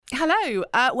Hello,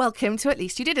 welcome to At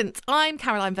Least You Didn't. I'm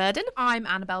Caroline Verdon. I'm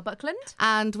Annabelle Buckland.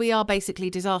 And we are basically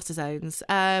disaster zones.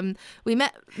 We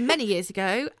met many years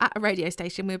ago at a radio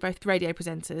station. We were both radio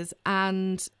presenters.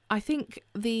 And I think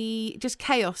the just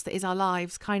chaos that is our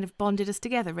lives kind of bonded us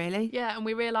together, really. Yeah, and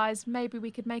we realised maybe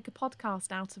we could make a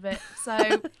podcast out of it.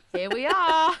 So here we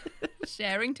are,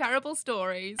 sharing terrible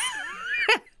stories.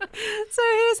 So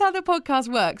here's how the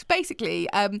podcast works. Basically,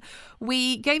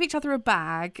 we gave each other a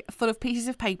bag full of pieces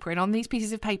of paper, and on these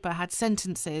pieces of paper had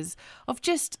sentences of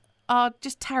just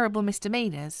terrible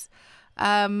misdemeanours.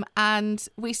 And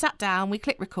we sat down, we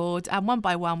clicked record, and one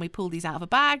by one we pulled these out of a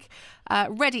bag,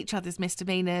 read each other's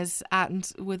misdemeanours, and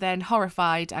were then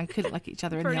horrified and couldn't look each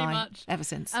other in the eye ever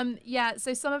since.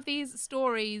 So some of these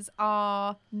stories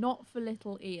are not for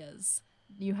little ears.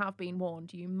 You have been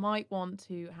warned. You might want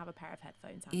to have a pair of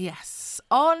headphones on. Yes.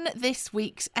 On this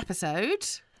week's episode,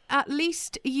 At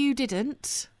Least You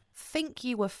Didn't Think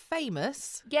You Were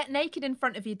Famous, Get naked in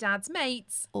front of your dad's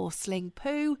mates, or sling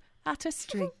poo at a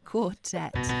string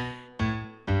quartet.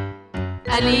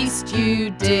 At least you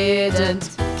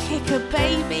didn't Kick a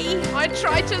baby. I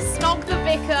tried to snog the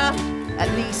vicar. At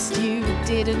least you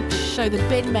didn't show the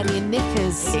bin men your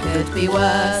knickers. It could be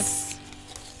worse.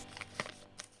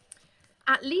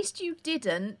 At least you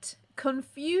didn't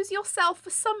confuse yourself for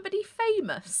somebody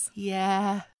famous.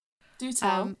 Yeah. Do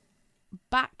tell.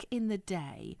 Back in the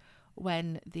day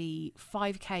when the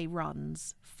 5K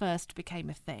runs first became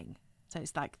a thing. So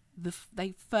it's like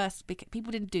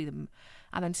people didn't do them,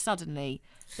 and then suddenly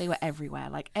they were everywhere.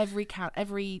 Like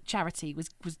every charity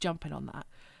was jumping on that.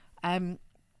 And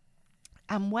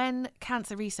when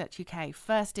Cancer Research UK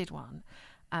first did one,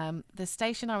 the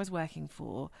station I was working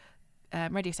for,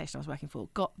 radio station I was working for,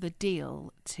 got the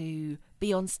deal to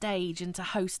be on stage and to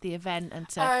host the event and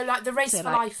to like the Race for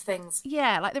Life things.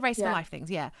 Yeah, like the Race for Life things.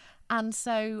 Yeah, and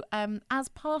so as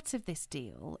part of this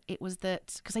deal, it was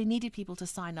that because they needed people to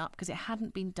sign up because it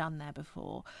hadn't been done there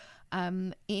before.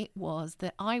 It was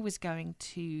that I was going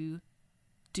to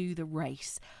do the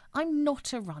race. I'm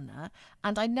not a runner,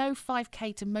 and I know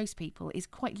 5K to most people is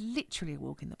quite literally a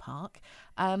walk in the park,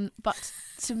 but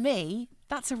to me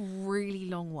that's a really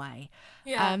long way.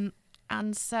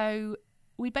 And so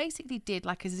we basically did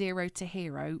like a 0 to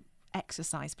hero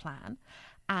exercise plan,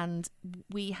 and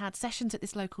we had sessions at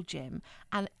this local gym,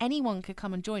 and anyone could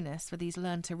come and join us for these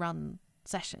learn to run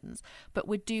sessions, but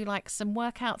we'd do like some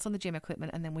workouts on the gym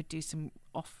equipment, and then we'd do some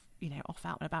off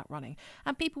out and about running,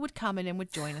 and people would come in and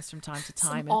would join us from time to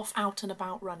time. Off out and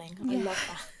about running. I love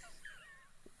that.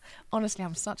 Honestly,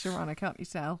 I'm such a runner, can't you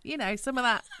tell? You know, some of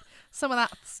that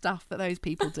stuff that those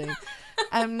people do.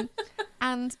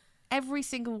 And every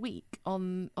single week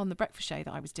on the breakfast show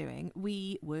that I was doing,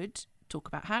 we would talk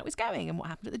about how it was going and what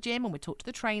happened at the gym, and we'd talk to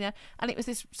the trainer, and it was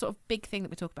this sort of big thing that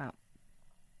we talk about.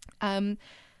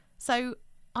 So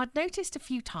I'd noticed a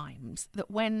few times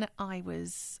that when I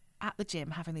was at the gym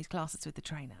having these classes with the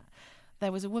trainer,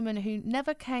 there was a woman who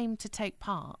never came to take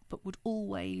part but would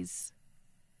always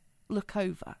look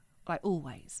over, like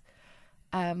always.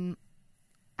 And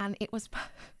it was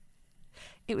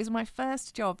my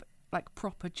first job, like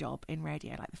proper job in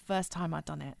radio, like the first time I'd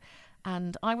done it,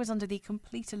 and I was under the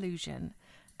complete illusion,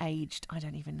 aged I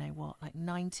don't even know what, like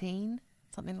 19,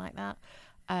 something like that,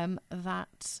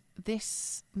 that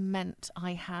this meant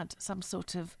I had some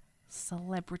sort of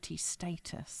celebrity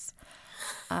status.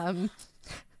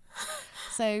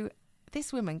 So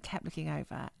this woman kept looking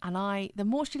over, and the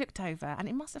more she looked over, and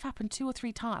it must have happened 2 or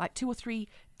 3 times, like 2 or 3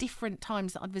 different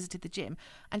times that I'd visited the gym,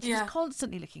 and she was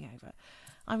constantly looking over.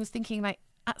 I was thinking, like,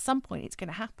 at some point it's going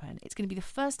to happen. It's going to be the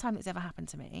first time it's ever happened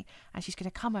to me, and she's going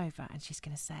to come over and she's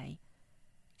going to say,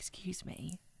 "Excuse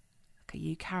me, look at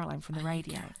you, Caroline from the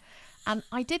radio." And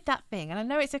I did that thing, and I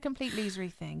know it's a complete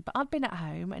losery thing, but I'd been at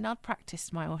home and I'd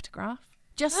practiced my autograph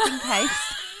just in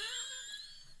case.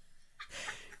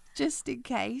 Just in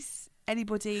case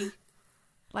anybody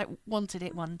like wanted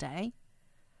it one day.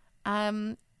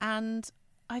 And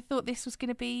I thought this was going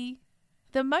to be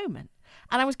the moment,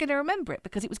 and I was going to remember it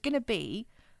because it was going to be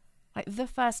like the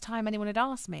first time anyone had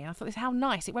asked me. I thought, this how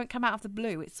nice, it won't come out of the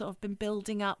blue. It's sort of been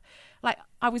building up, like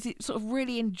I was sort of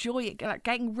really enjoying, like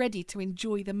getting ready to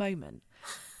enjoy the moment.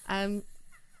 And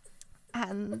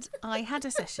I had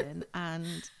a session,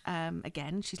 and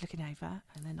again she's looking over,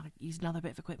 and then I used another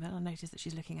bit of equipment. I noticed that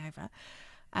she's looking over,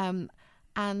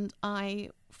 and I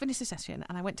finished the session,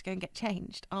 and I went to go and get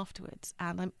changed afterwards,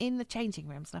 and I'm in the changing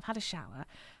rooms, and I've had a shower,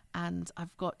 and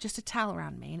I've got just a towel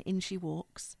around me, and in she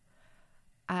walks,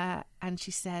 and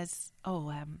she says,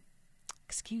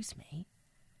 excuse me,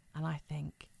 and I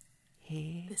think,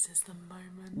 here this is the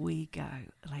moment we go,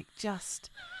 like just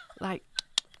like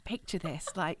picture this,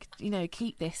 like,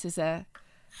 keep this as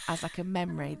like a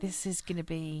memory. This is going to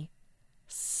be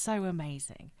so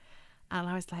amazing. And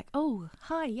I was like, oh,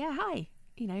 hi, yeah, hi.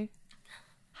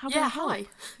 How can I help? Hi.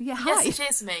 Yeah, hi. Yes, it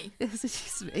is me. Yes, it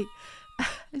is me.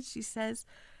 And she says,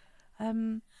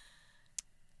 do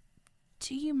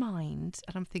you mind?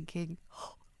 And I'm thinking,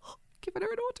 giving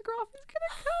her an autograph is going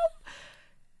to come.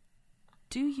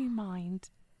 Do you mind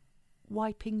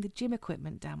wiping the gym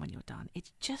equipment down when you're done?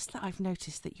 It's just that I've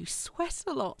noticed that you sweat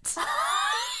a lot.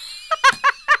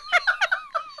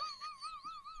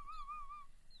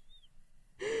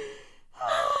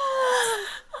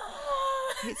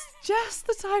 It's just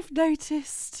that I've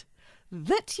noticed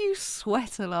that you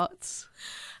sweat a lot.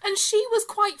 And she was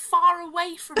quite far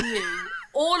away from you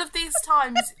all of these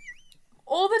times.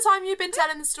 All the time you've been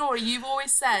telling the story, you've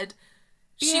always said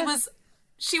she was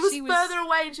further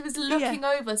away and she was looking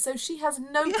over, so she has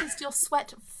noticed your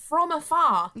sweat from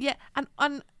afar. Yeah,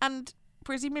 and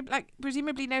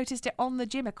presumably noticed it on the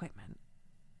gym equipment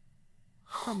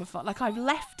from afar. Like I've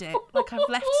left it. Like I've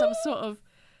left some sort of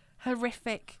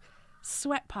horrific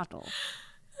sweat puddle.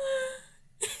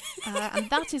 And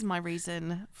that is my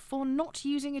reason for not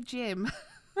using a gym.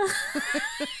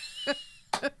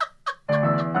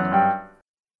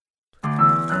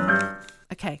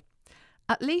 Okay.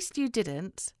 At least you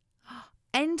didn't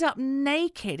end up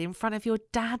naked in front of your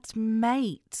dad's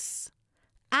mates.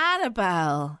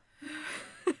 Annabelle.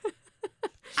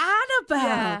 Annabelle.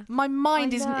 Yeah, my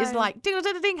mind is know. like, ding,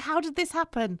 ding, ding, ding. How did this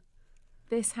happen?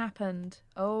 This happened.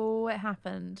 Oh, it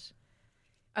happened.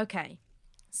 Okay,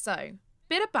 so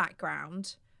bit of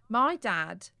background. My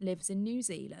dad lives in New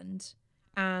Zealand,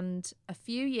 and a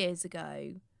few years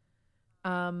ago,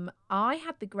 I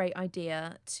had the great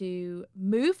idea to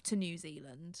move to New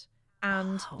Zealand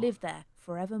and live there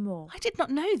forevermore. I did not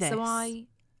know this. So I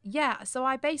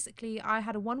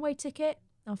had a one-way ticket.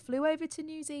 I flew over to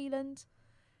New Zealand,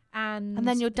 and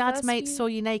then your dad's mate few... saw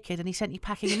you naked and he sent you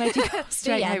packing and made you go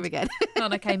straight home again.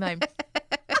 And I came home.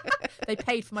 They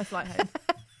paid for my flight home.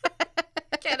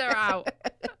 Get her out.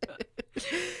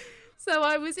 So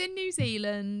I was in New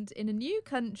Zealand, in a new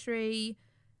country,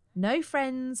 no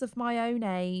friends of my own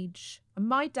age. And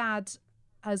my dad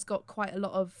has got quite a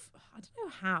lot of, I don't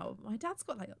know how, my dad's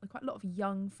got quite a lot of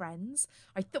young friends.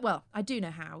 I do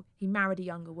know how. He married a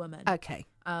younger woman. Okay.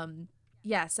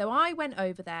 Yeah, so I went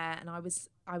over there and I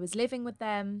was living with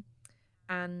them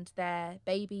and their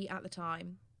baby at the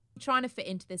time, trying to fit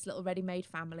into this little ready-made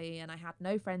family, and I had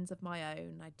no friends of my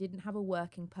own. I didn't have a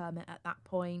working permit at that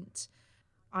point.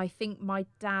 I think my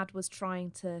dad was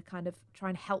trying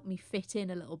and help me fit in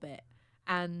a little bit,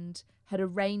 and had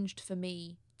arranged for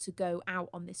me to go out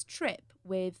on this trip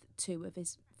with two of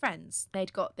his friends.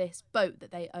 They'd got this boat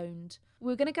that they owned.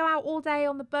 We were going to go out all day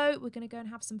on the boat. We're going to go and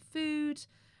have some food.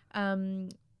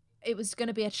 It was going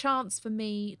to be a chance for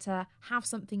me to have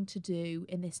something to do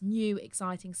in this new,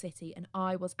 exciting city, and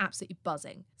I was absolutely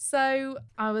buzzing. So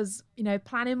I was,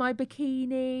 planning my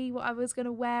bikini, what I was going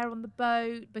to wear on the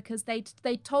boat, because they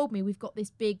told me we've got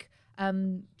this big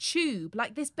tube,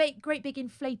 like this great big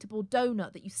inflatable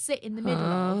donut that you sit in the middle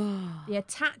of. They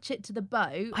attach it to the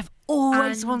boat. I've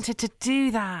always wanted to do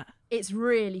that. It's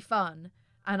really fun,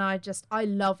 and I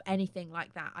love anything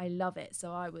like that. I love it.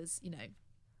 So I was,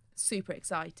 super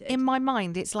excited. In my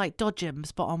mind, it's like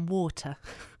Dodgems, but on water.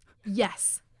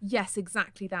 Yes,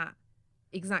 exactly that.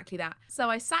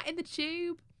 So I sat in the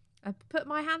tube, I put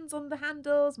my hands on the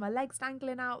handles, my legs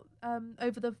dangling out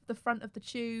over the front of the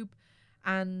tube,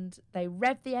 and they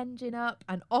revved the engine up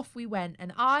and off we went,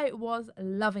 and I was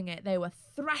loving it. They were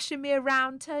thrashing me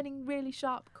around, turning really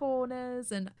sharp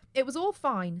corners, and it was all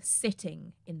fine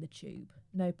sitting in the tube,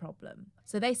 no problem.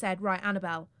 So they said, right,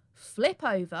 Annabelle, flip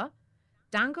over,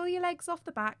 dangle your legs off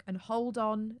the back and hold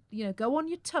on, go on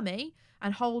your tummy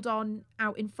and hold on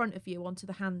out in front of you onto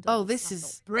the handles. Oh, this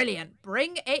is brilliant.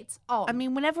 Bring it on. I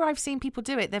mean, whenever I've seen people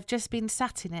do it, they've just been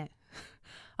sat in it.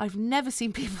 I've never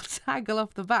seen people dangle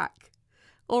off the back.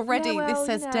 Already, this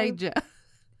says danger.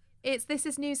 This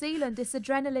is New Zealand. It's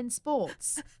adrenaline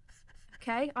sports.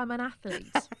 Okay, I'm an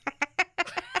athlete.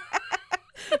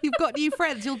 You've got new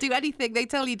friends. You'll do anything they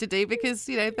tell you to do because,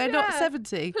 they're not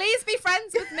 70. Please be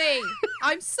friends with me.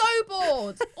 I'm so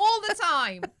bored all the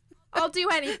time. I'll do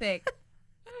anything.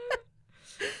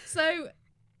 So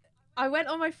I went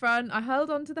on my front. I held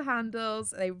onto the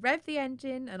handles. They revved the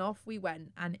engine and off we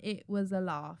went. And it was a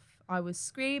laugh. I was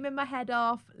screaming my head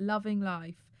off, loving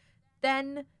life.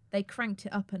 Then they cranked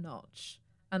it up a notch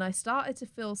and I started to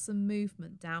feel some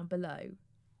movement down below.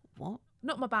 What?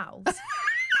 Not my bowels.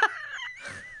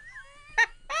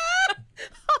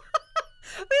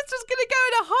 This was going to go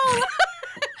in a hole.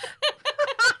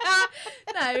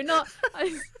 No, No,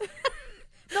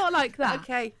 not like that.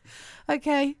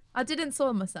 Okay. I didn't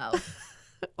soil myself.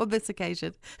 On this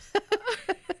occasion.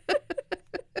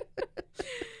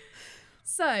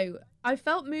 So I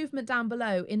felt movement down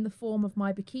below in the form of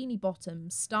my bikini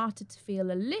bottoms started to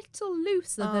feel a little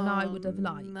looser than I would have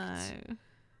liked. No.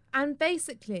 And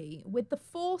basically, with the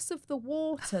force of the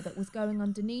water that was going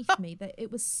underneath me, that it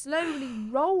was slowly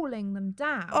rolling them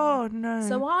down. Oh, no.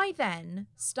 So I then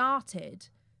started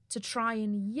to try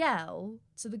and yell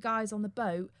to the guys on the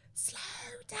boat, slow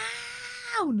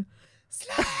down!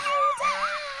 Slow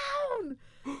down!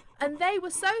 And they were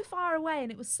so far away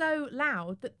and it was so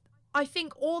loud that I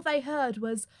think all they heard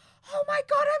was, oh my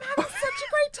God, I'm having such a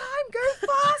great time, go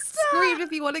faster! Scream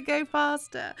if you want to go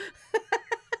faster.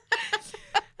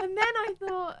 And then I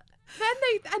thought,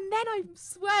 then I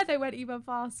swear they went even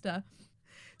faster.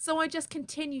 So I just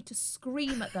continued to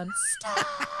scream at them,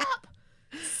 stop!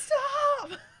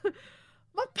 Stop!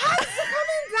 My pants are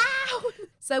coming down!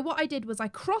 So what I did was I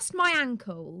crossed my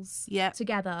ankles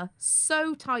together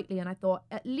so tightly, and I thought,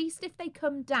 at least if they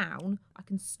come down, I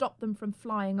can stop them from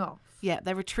flying off. Yeah,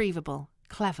 they're retrievable.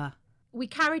 Clever. We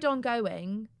carried on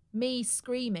going, me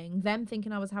screaming, them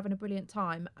thinking I was having a brilliant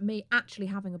time, me actually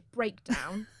having a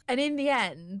breakdown. And in the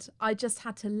end, I just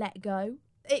had to let go.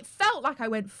 It felt like I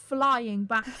went flying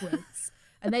backwards.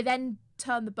 And they then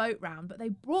turned the boat round, but they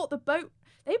brought that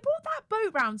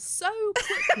boat round so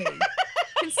quickly,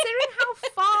 considering how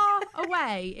far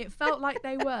away it felt like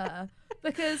they were,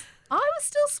 because I was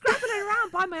still scrabbling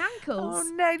around by my ankles.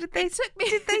 Oh no, did they see?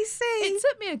 It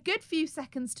took me a good few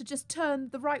seconds to just turn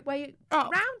the right way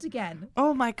round again.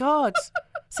 Oh my God.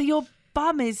 So your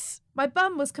bum is... My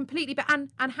bum was completely...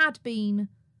 and had been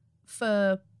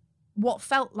for what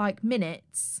felt like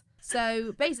minutes.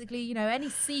 So basically, you know, any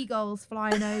seagulls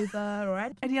flying over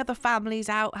or any other families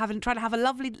out trying to have a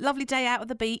lovely day out at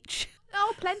the beach?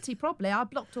 Oh, plenty, probably. I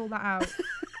blocked all that out.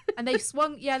 And they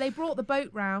they brought the boat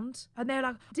round and they're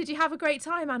like, did you have a great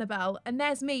time, Annabelle? And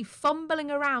there's me fumbling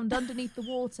around underneath the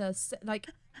water. Like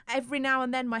every now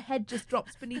and then my head just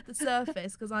drops beneath the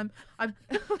surface because I'm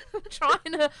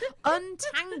trying to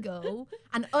untangle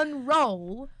and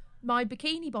unroll my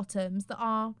bikini bottoms that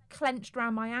are clenched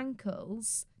around my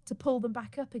ankles to pull them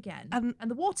back up again. And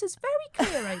the water's very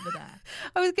clear over there.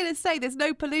 I was going to say, there's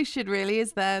no pollution really,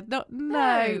 is there?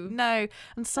 No.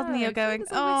 And suddenly you're going,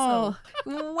 oh,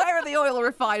 where are the oil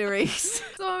refineries?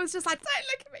 So I was just like, don't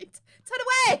look at me, turn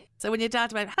away. So when your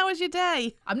dad went, how was your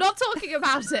day? I'm not talking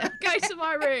about it. Go to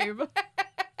my room.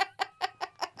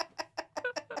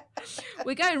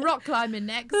 We're going rock climbing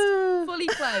next, fully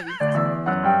clothed.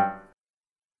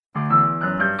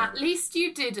 At least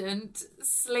you didn't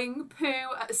sling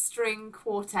poo at a string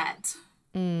quartet.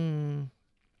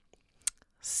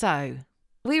 So,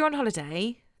 we were on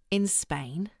holiday in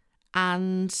Spain,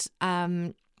 and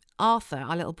Arthur,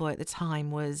 our little boy at the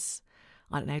time, was,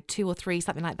 2 or 3,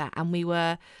 something like that, and we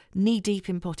were knee-deep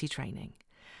in potty training.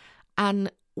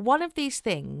 And one of these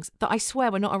things that I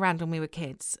swear were not around when we were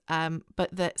kids, but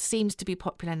that seems to be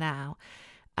popular now,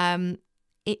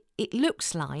 it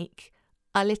looks like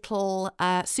a little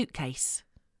suitcase.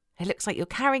 It looks like you're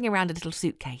carrying around a little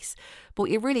suitcase, but what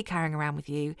you're really carrying around with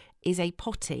you is a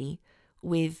potty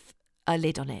with a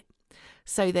lid on it,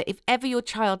 so that if ever your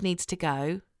child needs to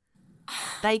go,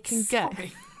 they can go.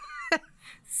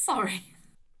 Sorry.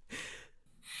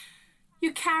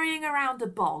 You're carrying around a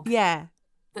bog. Yeah.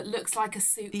 That looks like a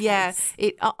suitcase. Yeah.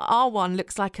 Our one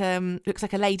looks like a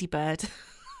ladybird.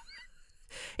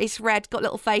 It's red, got a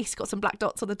little face, got some black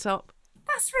dots on the top.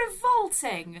 That's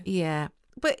revolting. Yeah.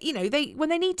 But, you know, when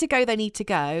they need to go, they need to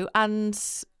go. And,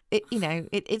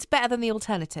 it's better than the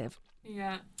alternative.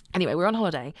 Yeah. Anyway, we're on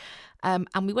holiday. And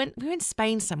we were in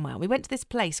Spain somewhere. We went to this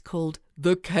place called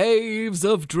the Caves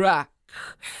of Drac.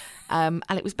 And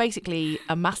it was basically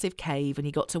a massive cave, and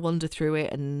you got to wander through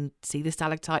it and see the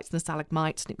stalactites and the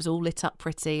stalagmites, and it was all lit up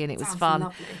pretty, and it was fun.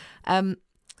 Lovely.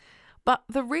 But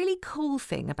the really cool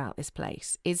thing about this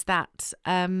place is that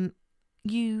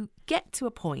you get to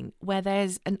a point where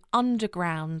there's an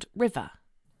underground river.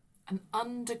 An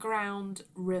underground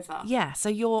river? Yeah, so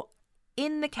you're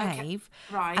in the cave,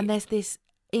 okay. Right. And there's this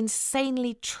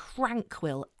insanely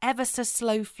tranquil, ever so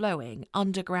slow flowing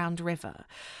underground river.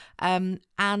 And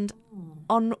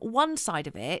on one side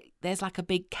of it, there's like a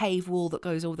big cave wall that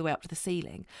goes all the way up to the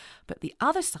ceiling. But the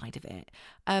other side of it,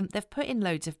 they've put in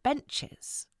loads of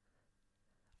benches,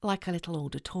 like a little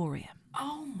auditorium.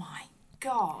 Oh my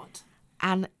God.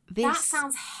 And that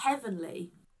sounds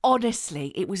heavenly.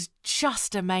 Honestly, it was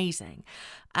just amazing.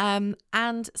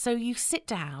 And so you sit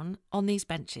down on these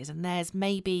benches, and there's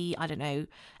maybe,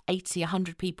 80,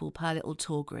 100 people per little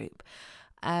tour group.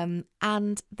 And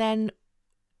then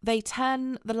they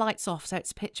turn the lights off so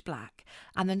it's pitch black,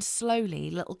 and then slowly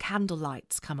little candle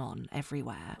lights come on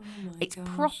everywhere. It's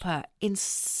proper,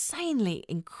 insanely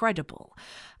incredible.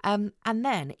 And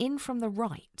then in from the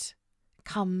right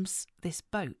comes this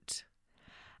boat,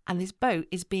 and this boat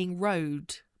is being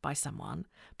rowed by someone,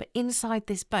 but inside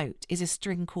this boat is a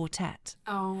string quartet.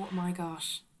 Oh my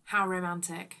gosh, how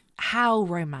romantic. How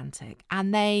romantic.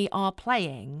 And they are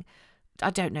playing,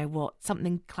 I don't know what,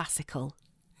 something classical,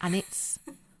 and it's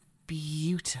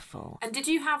beautiful. And did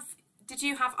you have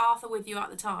Arthur with you at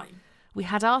the time? We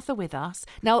had Arthur with us.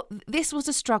 Now, this was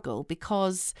a struggle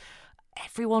because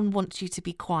everyone wants you to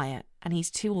be quiet, and he's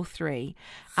 2 or 3.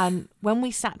 And when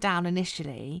we sat down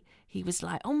initially, he was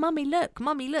like, "Oh, mummy, look.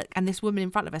 And this woman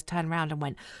in front of us turned around and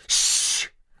went, shh.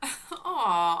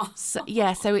 Aww.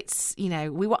 So it's,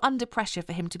 we were under pressure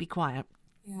for him to be quiet.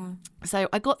 Yeah. So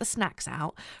I got the snacks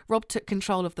out. Rob took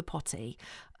control of the potty,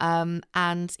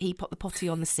 and he put the potty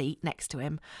on the seat next to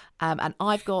him. And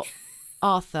I've got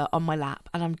Arthur on my lap,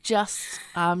 and I'm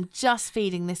just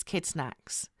feeding this kid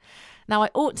snacks. Now, I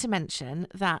ought to mention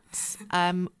that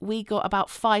we got about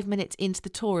 5 minutes into the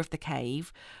tour of the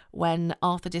cave when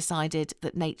Arthur decided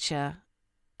that nature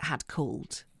had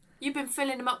called. You've been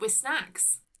filling him up with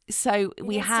snacks. So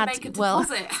we had, to make a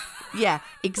deposit. Yeah,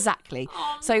 exactly.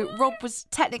 Oh, so no. Rob was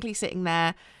technically sitting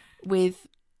there with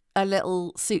a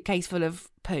little suitcase full of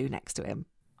poo next to him.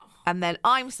 And then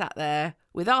I'm sat there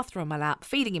with Arthur on my lap,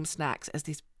 feeding him snacks as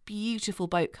this beautiful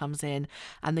boat comes in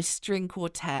and this string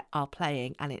quartet are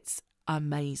playing, and it's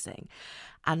amazing.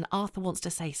 And Arthur wants to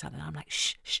say something. I'm like,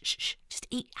 shh, just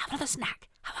eat, have another snack.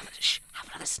 Have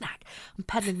another snack. I'm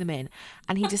peddling them in.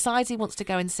 And he decides he wants to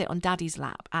go and sit on Daddy's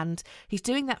lap. And he's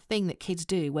doing that thing that kids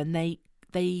do when they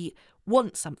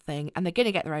want something and they're going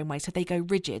to get their own way. So they go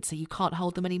rigid, so you can't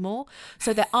hold them anymore.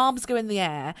 So their arms go in the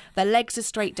air, their legs are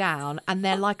straight down, and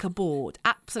they're like a board,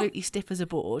 absolutely stiff as a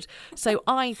board. So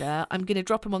either I'm going to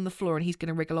drop him on the floor and he's going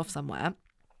to wriggle off somewhere,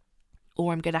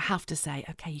 or I'm going to have to say,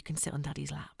 okay, you can sit on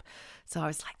Daddy's lap. So I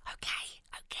was like, okay,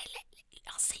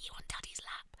 I'll sit you on Daddy's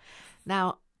lap.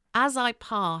 Now, as I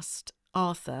passed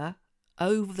Arthur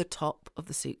over the top of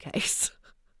the suitcase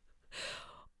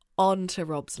onto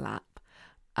Rob's lap,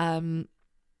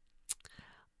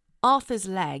 Arthur's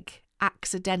leg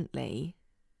accidentally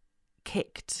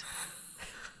kicked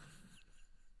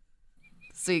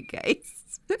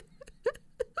suitcase.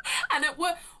 And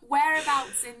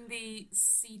whereabouts in the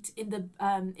seat in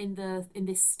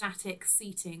this static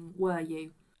seating were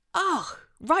you? Oh,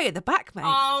 right at the back, mate.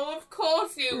 Oh, of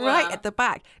course you were. Right at the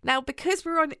back. Now, because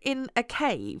we're in a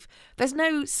cave, there's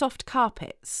no soft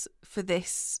carpets for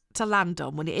this to land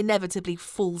on when it inevitably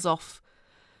falls off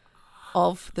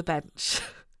of the bench.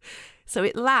 So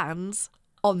it lands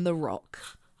on the rock,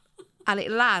 and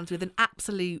it lands with an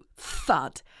absolute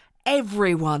thud.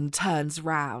 Everyone turns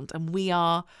round and we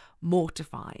are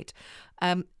mortified.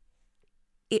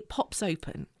 It pops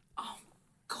open. Oh,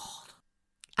 God.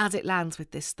 As it lands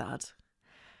with this thud.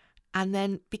 And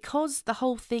then because the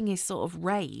whole thing is sort of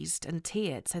raised and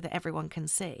tiered so that everyone can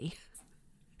see,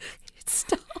 it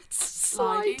starts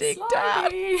sliding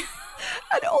down.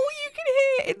 And all you can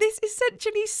hear in this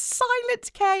essentially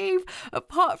silent cave,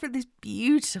 apart from this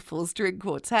beautiful string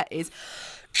quartet, is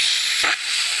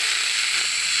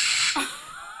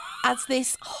as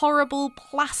this horrible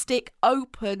plastic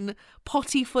open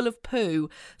potty full of poo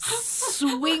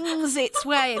swings its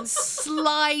way and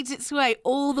slides its way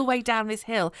all the way down this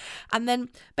hill. And then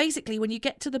basically when you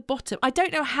get to the bottom, I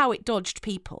don't know how it dodged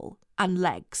people and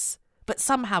legs, but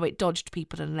somehow it dodged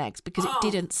people and legs because it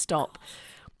didn't stop.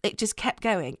 It just kept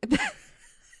going. And when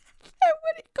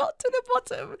it got to the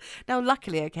bottom, now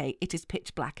luckily, okay, it is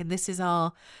pitch black, and this is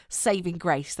our saving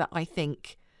grace that I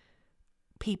think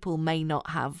people may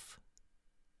not have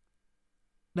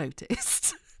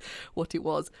noticed what it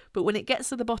was. But when it gets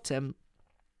to the bottom,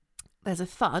 there's a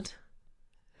thud.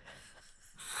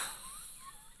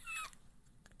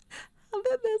 And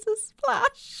then there's a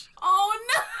splash. Oh,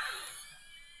 no.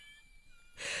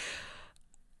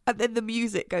 And then the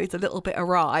music goes a little bit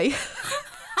awry.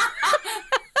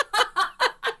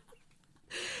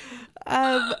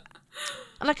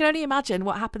 And I can only imagine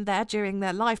what happened there during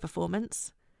their live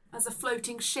performance. As a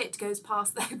floating shit goes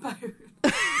past their boat.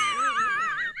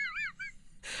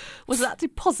 Was that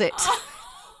deposit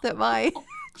that my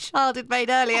child had made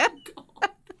earlier? Oh,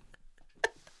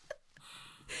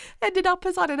 Ended up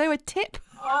as, I don't know, a tip.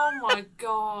 Oh my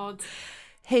God.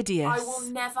 Hideous. I will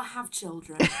never have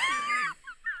children.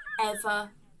 Ever.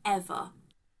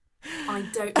 I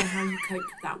don't know how you coped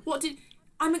with that.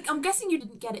 I'm guessing you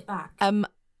didn't get it back.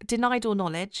 Denied all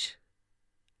knowledge.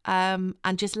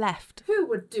 and just left. Who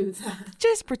would do that?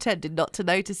 Just pretended not to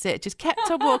notice it. Just kept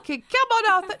on walking. Come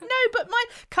on, Arthur. No, but my...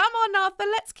 Come on, Arthur.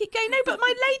 Let's keep going. No, but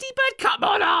my ladybird. Come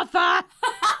on, Arthur.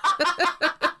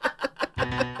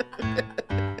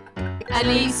 At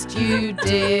least you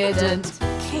didn't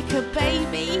kick a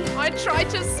baby. I tried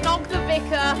to snog the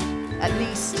vicar. At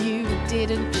least you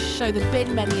didn't show the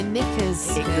bin men your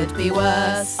knickers. It could be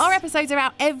worse. Our episodes are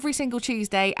out every single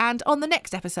Tuesday, and on the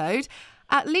next episode,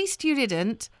 at least you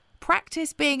didn't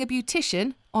practice being a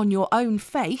beautician on your own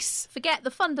face. Forget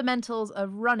the fundamentals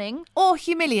of running. Or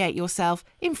humiliate yourself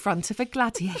in front of a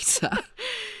gladiator.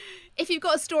 If you've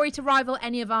got a story to rival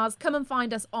any of ours, come and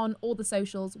find us on all the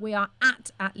socials. We are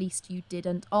at least you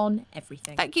didn't on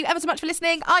everything. Thank you ever so much for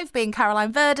listening. I've been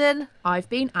Caroline Verdon. I've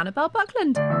been Annabelle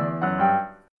Buckland.